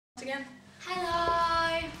Again.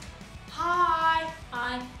 Hello. Hi.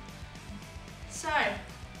 Hi. So,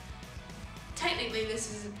 technically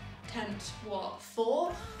this is attempt,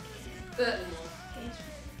 4? But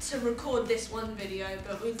to record this one video,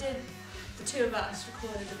 but we did, the two of us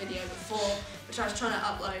recorded the video before, which I was trying to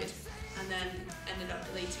upload and then ended up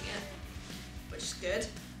deleting it, which is good.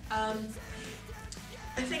 I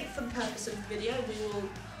think for the purpose of the video we will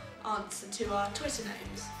answer to our Twitter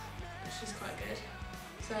names, which is quite good.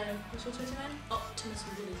 So, what's your Twitter name? Optimus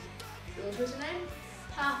Woolly. Your Twitter name?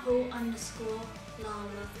 Purple_llama__.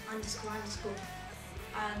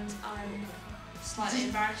 And I'm slightly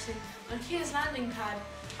embarrassing. On Kia's landing pad,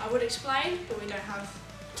 I would explain, but we don't have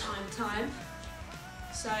time.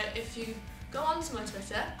 So if you go onto my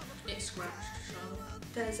Twitter, It's scratched,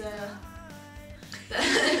 there's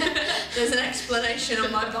an explanation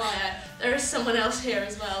on my bio. There is someone else here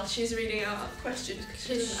as well. She's reading out questions because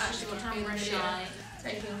she doesn't actually want to be in the video. Shy.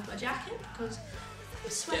 Taking off my jacket because I'm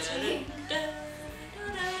sweating.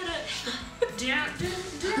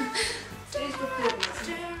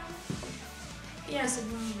 Yes,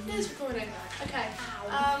 it is recording. Okay.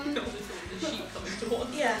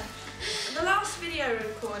 Yeah. The last video we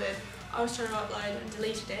recorded, I was trying to upload and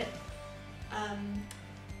deleted it.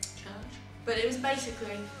 But it was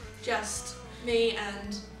basically just me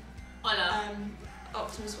and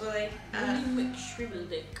Optimus Woolly.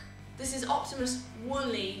 This is Optimus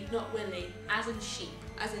Woolly, not Willy. As in sheep.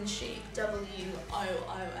 As in sheep.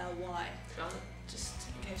 W-O-O-L-Y. Just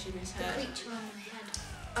in case you The misheard. creature on my head.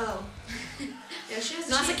 Oh. Yeah, she has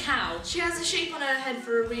That's a cow. She has a sheep on her head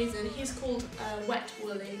for a reason. He's called Wet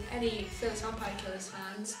Woolly. Any Phyllis Vampire Killers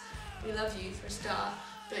fans, we love you for a start,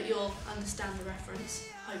 but you'll understand the reference,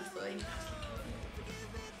 hopefully.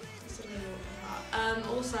 That's a little part.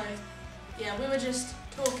 Also, yeah, we were just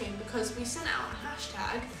talking because we sent out a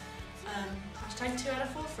hashtag, hashtag 2 out of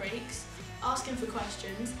 4 freaks, asking for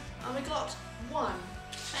questions, and we got one.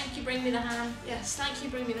 Thank you, bring me the ham. Yes, thank you,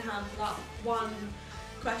 bring me the ham, for that one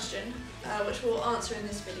question, which we'll answer in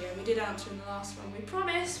this video. We did answer in the last one. We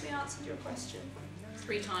promise we answered your question.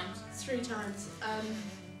 3 times. 3 times.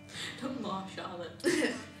 Don't lie, Charlotte.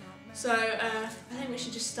 So, I think we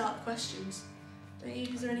should just start the questions. Don't you?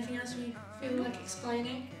 Is there anything else we feel like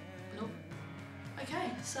explaining? Nope.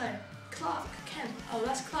 Okay, so, Clark Kemp. Oh,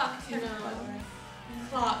 that's Clark Kemp, by the way.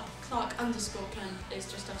 Clark _ Kemp is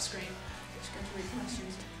just off screen. Just going to read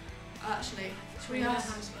questions. Actually, should we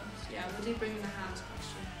ask? Yeah, we'll do bring in the hands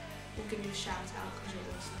question. We'll give you a shout out because you're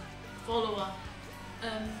awesome. Follower.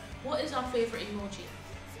 What is our favourite emoji?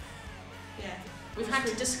 Yeah. We've had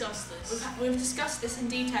to discuss this. We've discussed this in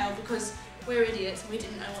detail because we're idiots and we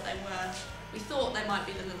didn't know what they were. We thought they might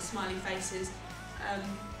be the little smiley faces.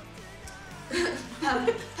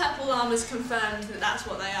 Purple Llama's confirmed that that's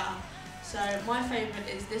what they are. So my favourite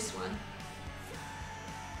is this one.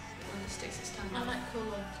 The one that sticks its tongue I out. like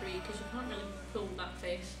colour 3 because you can't really pull that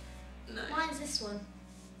face. No. Mine's this one.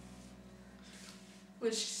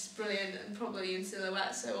 Which is brilliant and probably in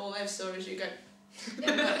silhouette, so all they saw is you go.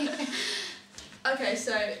 Okay,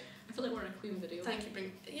 so I feel like we're in a Queen video. thank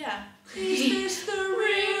you, yeah. Is this the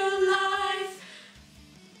real life?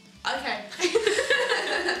 Okay.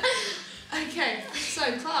 Okay,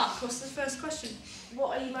 so Clark, what's the first question?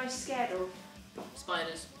 What are you most scared of?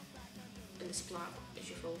 Spiders. And the splat is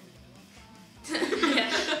your fault.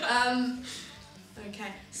 Yeah.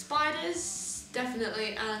 Okay. Spiders,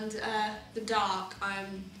 definitely, and the dark.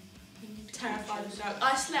 I'm terrified of the dark.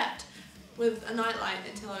 I slept with a nightlight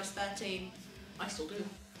until I was 13. I still do.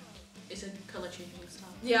 It's a colour changing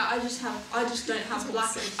style. Yeah, I just don't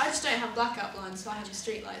have blackout blinds, so I have the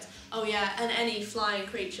street lights. Oh yeah, and any flying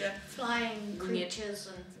creature. Flying creatures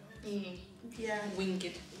and Yeah.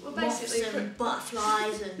 winged. We're basically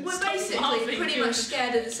butterflies and pretty much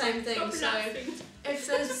scared of the same thing. So if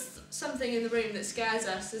there's something in the room that scares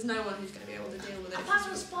us, there's no one who's going to be able to deal with it. Apart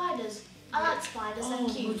from spiders. I like spiders, they're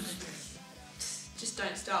cute. Just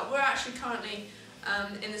don't start. We're actually currently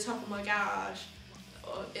in the top of my garage,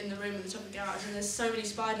 or in the room at the top of the garage, and there's so many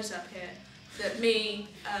spiders up here that me,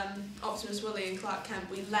 Optimus Woolly and Clark Kemp,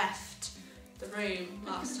 we left the room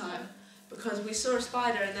last time because we saw a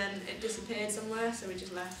spider and then it disappeared somewhere, so we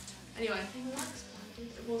just left. Anyway,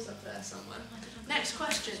 it was up there somewhere. Next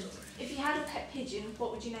question. If you had a pet pigeon,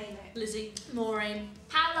 what would you name it? Lizzy. Maureen.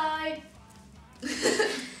 Hello.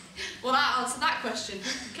 Well, that answered that question.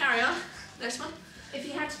 Carry on. Next one. If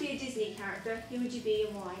you had to be a Disney character, who would you be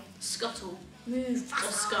and why? Scuttle. Mufasa.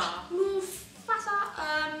 Or Scar. Mufasa.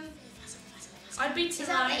 I'd be Is that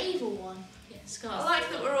Timon. the evil one? Yeah, I Scar. like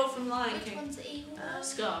that we're all from Lion Which King. one's the evil one?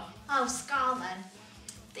 Scar. Oh, Scar then.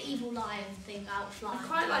 The evil lion thing out I'd flying.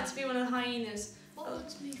 quite like to be one of the hyenas. What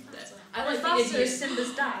one's Mufasa? I like the Mufasa idiot. is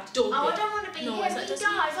Simba's dad. Dorky. Oh, I don't want to be No, him. is He that dies. Disney?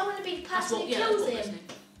 I want to be the person who that's kills Walt him. Disney.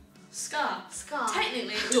 Scar. Scar.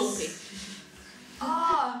 Technically, it's Dorky.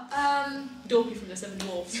 Dorky from the Seven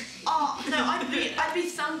Dwarfs. No, I'd be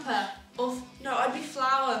Thumper. No, I'd be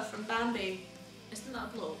Flower from Bambi. Isn't that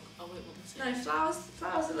a bloke? Oh wait, what was it? No,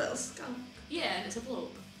 Flower's a little skunk. Yeah, and it's a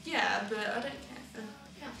bloke. Yeah, but I don't care.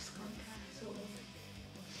 Yeah, skunk, sort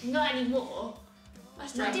of. Not anymore. I I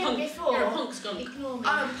still did punk- before. You're a punk skunk. Ignore me.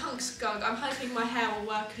 I'm a punk skunk. I'm hoping my hair will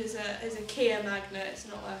work as a Kia magnet. It's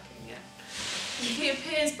not working yet. If he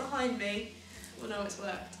appears behind me, we'll know it's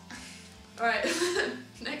worked. Alright,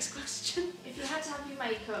 next question. If you had to have your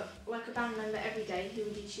makeup like a band member every day, who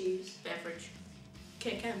would you choose? Beverage.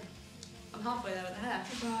 Kemp. I'm halfway there with the hair.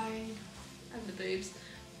 Right. And the boobs.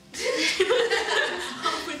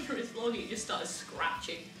 Halfway through his vlog, he just started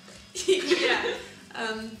scratching. Yeah.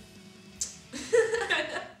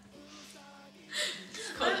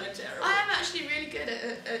 Terrible. I am actually really good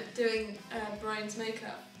at doing Brian's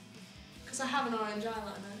makeup. Because I have an orange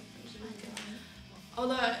eyeliner.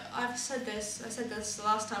 Although I said this the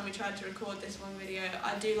last time we tried to record this one video,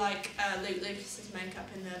 I do like Luke Lucas's makeup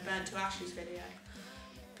in the Burnt to Ashes video.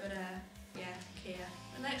 But yeah, Kia.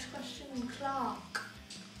 The next question, Clark.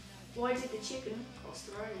 Why did the chicken cross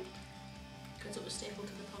the road? Because it was stapled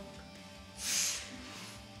to the punk.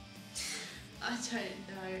 I don't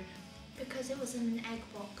know. Because it was in an egg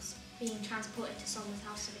box being transported to someone's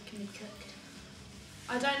house so it can be cooked.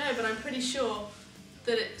 I don't know, but I'm pretty sure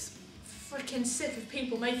that it's freaking sick of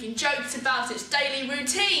people making jokes about its daily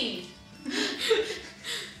routine.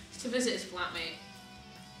 To visit his flatmate.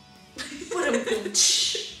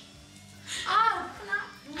 Oh,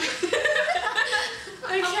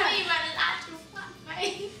 Okay. you ran an actual flat,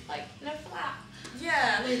 mate. Like in a flat.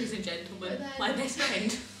 Yeah. Ladies and gentlemen, But then- my best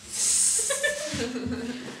friend.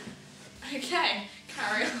 Okay,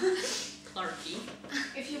 carry on. Clarky.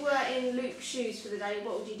 If you were in Luke's shoes for the day,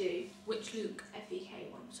 what would you do? Which Luke? FEK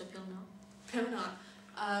one. So Pill now. Film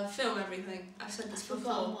not. Film everything. I've said this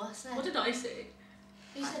Forgotten before. what I said. What did I say?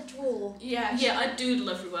 You said draw. Yeah. Yeah, I doodle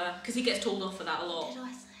everywhere because he gets told off for that a lot. What did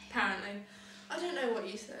I say? Apparently. I don't know what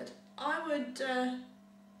you said. I would.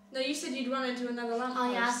 No, you said you'd run into another lamppost.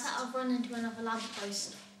 Oh yeah, I said I'll run into another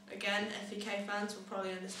lamppost. Again, FEK fans will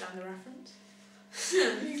probably understand the reference.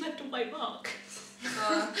 He's left a white mark.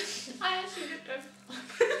 I actually did go.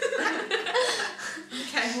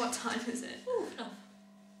 Okay, what time is it? Ooh, no.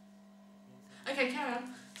 Okay, carry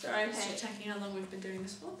on. Sorry, I'm Okay. just checking how long we've been doing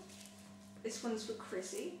this for. This one's for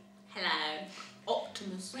Chrissy. Hello.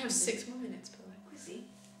 Optimus. We have 6 more minutes, by the way. Chrissy.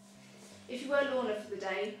 If you were Lorna for the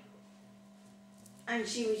day, and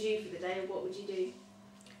she was you for the day, what would you do?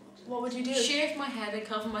 What would you do? Shave my head and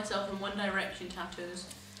cover myself in One Direction tattoos.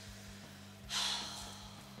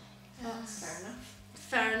 Fair enough.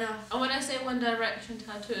 Fair enough. And when I say One Direction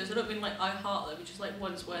tattoos, I don't mean like I heart them, just like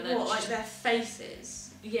ones where they're What, like just, their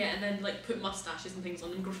faces? yeah, and then like put mustaches and things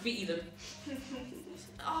on them, graffiti them.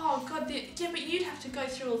 Oh god, yeah, but you'd have to go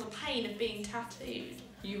through all the pain of being tattooed,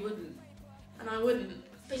 You wouldn't. and I wouldn't.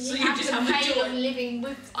 But So you you have just the have the pain joy. of living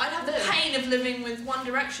with. I'd have the pain of living with One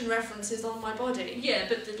Direction references on my body. Yeah,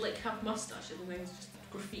 but they'd like have mustaches and things just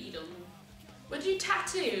graffitied on them. Would you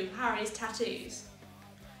tattoo Harry's tattoos?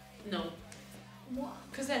 No. What?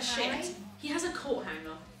 Because they're Harry? shit. He has a coat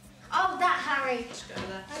hanger. Oh, that Harry. Let's go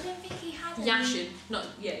there. I don't think he had any. Yashin. Not,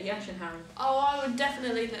 yeah, Yashin Harry. Oh, I would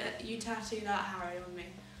definitely let you tattoo that Harry on me.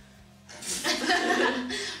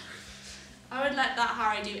 I would let that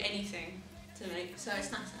Harry do anything to me. So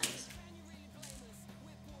That's nice, Alex.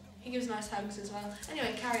 he gives nice hugs as well.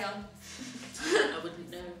 Anyway, carry on. I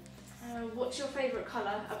wouldn't know. What's your favourite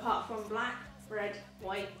colour apart from black, red,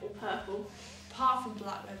 white, or purple? Apart from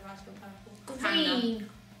black, red, white, and purple. Green.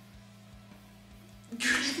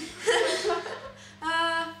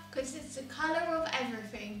 Uh, Because it's the colour of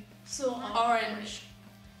everything. Sort of. orange.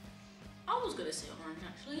 I was gonna say orange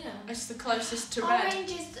actually, yeah. It's the closest to red.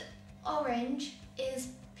 Orange is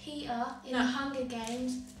Peter in No. the Hunger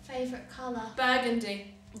Games' favourite colour.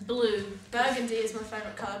 Burgundy. Blue. Burgundy is my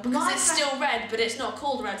favourite colour because My it's still red, but it's not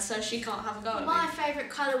called red, so she can't have a go at My me. favourite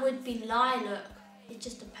colour would be lilac. It's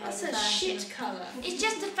just a pale That's a version shit of- colour. It's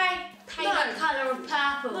just a pale No. colour of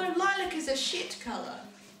purple. No, lilac is a shit colour.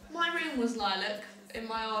 My room was lilac in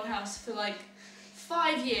my old house for like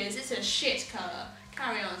 5 years. It's a shit colour.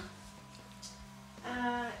 Carry on.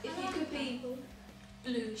 If you could be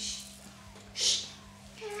Blue.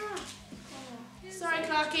 Sorry,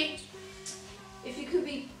 Clarky. If you could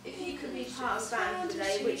be part of a band for the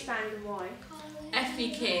day, which band and why?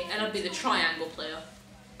 FEK, and I'd be the triangle player.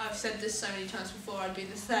 I've said this so many times before. I'd be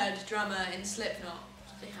the third drummer in Slipknot.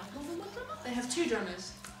 Do they have more than one drummer? They have 2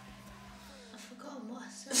 drummers.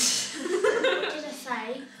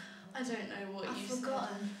 I don't know what I've you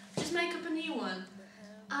forgotten. said. Just make up a new one.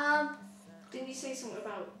 Didn't you say something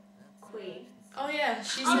about Queen? Oh yeah,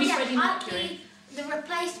 she's Oh, yeah, Freddie I'd Mercury. be the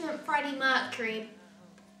replacement Freddie Mercury,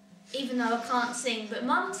 even though I can't sing. But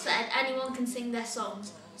Mum said anyone can sing their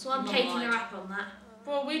songs, so I'm Mum taking lied. her up on that.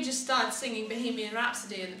 Well, we just started singing Bohemian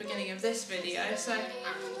Rhapsody at the beginning of this video, so...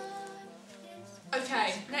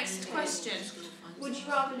 Okay, next question. Would you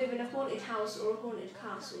rather live in a haunted house or a haunted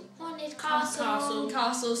castle? Haunted Castle.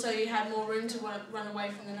 Castle, so you had more room to run away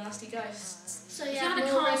from the nasty ghosts. So you If you have had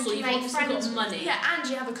a more room castle, to you've make obviously friends. got money. Yeah, and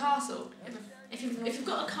you have a castle. If you've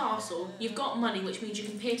got a castle, you've got money, which means you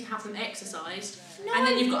can pay to have them exercised, No, and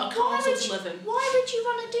then you've got a why castle would to you- live in. Why would you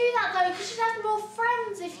want to do that though? Because you'd have more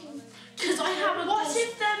friends if you Because I have a What goals-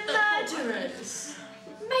 if they're murderers?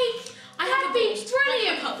 make. I That'd have a be goals-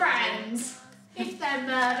 brilliant like a friends if they're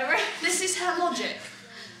murderers. This is her logic.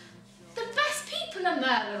 The best people are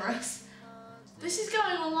murderers. This is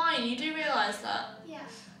going online, you do realise that? Yeah.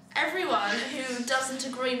 Everyone who doesn't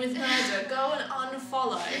agree with murder, go and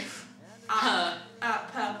unfollow Her. at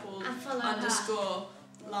purple And follow underscore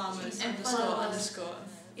llamas And underscore follow us. underscore.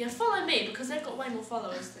 Yeah, follow me because they've got way more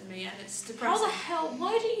followers than me and it's How depressing. the hell?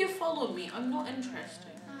 Why do you follow me? I'm not interested.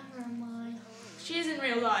 Never mind. She is in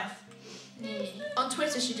real life. On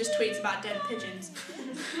Twitter, she just tweets about dead pigeons.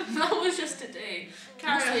 That was just today.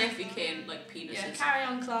 Carry Mostly on. FBK like penises. Yeah, carry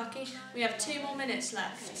on, Clarky. We have 2 more minutes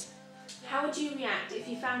left. How would you react if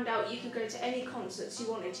you found out you could go to any concerts you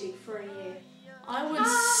wanted to for a year? I would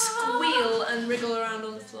squeal and wriggle around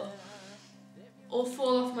on the floor. Or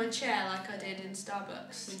fall off my chair like I did in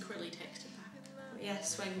Starbucks. When Crilly texted back.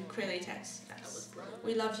 Yes, when Crilly texts That was us. brilliant.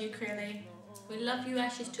 We love you, Crilly. We love you,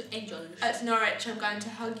 Ashes, to angels. At Norwich, I'm going to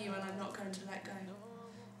hug you and I'm not going to let go.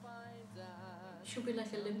 She'll be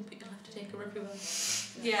like Olympic. You'll have to take her everywhere.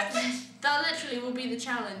 Yeah, that literally will be the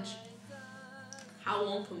challenge. How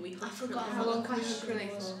long can we I hold forgot Crilly? How long can you question hug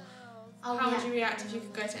Crilly was. for? Oh, How yeah. would you react if you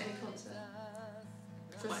could go to any concert?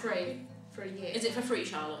 For Quite free. happy. For a year. Is it for free,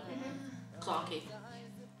 Charlotte? Mhm. Clarky.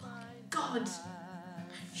 God,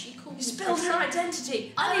 She called you me spilled her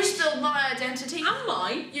identity. And you spilled my identity. And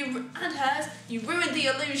mine. And hers. You ruined the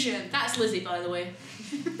illusion. That's Lizzy, by the way.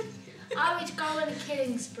 I would go on a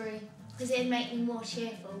killing spree because it'd make me more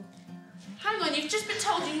cheerful. Hang on, you've just been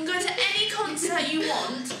told you can go to any concert you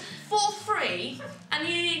want for free, and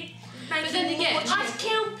you need making But then more again, cheerful. I'd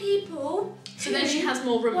kill people. So then she has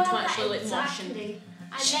more room to Well, actually like mosh and... exactly.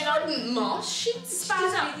 And She then I'd wouldn't mosh. She'd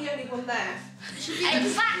spaz out. She'd be the only one there.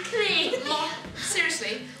 exactly.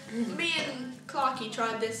 Seriously, me and Clarky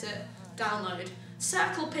tried this at Download.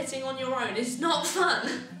 Circle pitting on your own is not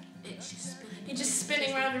fun. It's just spinning. You're just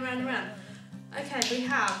spinning round and round and round. Okay, we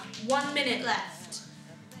have 1 minute left.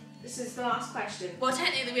 This is the last question. Well,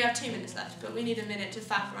 technically we have 2 minutes left, but we need a minute to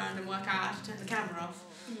faff around and work out how to turn the camera off.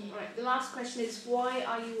 Right, the last question is, why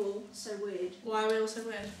are you all so weird? Why are we all so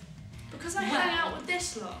weird? Because I Well- hang out with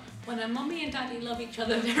this lot. When her mummy and daddy love each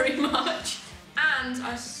other very much. And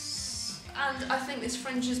I think this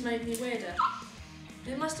fringe has made me weirder.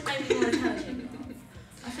 It must have made me more intelligent.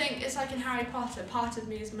 I think it's like in Harry Potter, part of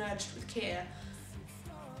me is merged with Kier.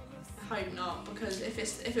 I hope not, because if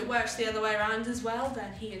it works the other way around as well,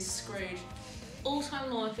 then he is screwed. All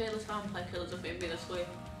time low, fearless vampire killers have made me this way.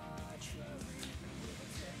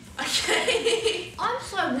 Okay. I'm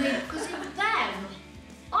so weird because it was them.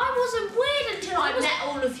 I wasn't weird until I met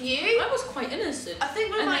all of you. I was quite innocent. I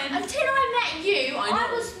think we And might. then- Until I met you, I I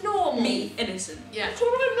know. was normal. Me, innocent. Yeah. Until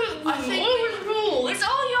I met I you, think I was normal. It's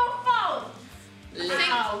all your fault.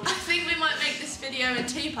 I think we might make this video in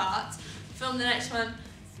 2 parts. Film the next one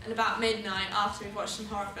at about midnight after we've watched some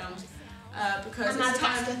horror films. Because And it's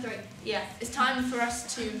time. Madagascar 3. Yeah, it's time for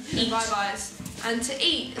us to eat bye-byes and to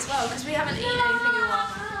eat as well because we haven't eaten anything in a while.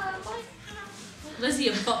 Lizzy,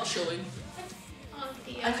 a butt showing. Oh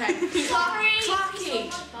dear. Okay, Sorry. Clarky,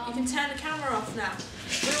 It's on my you can turn the camera off now.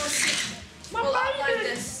 We'll upload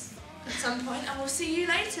this at some point and we'll see you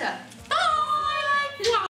later. Bye!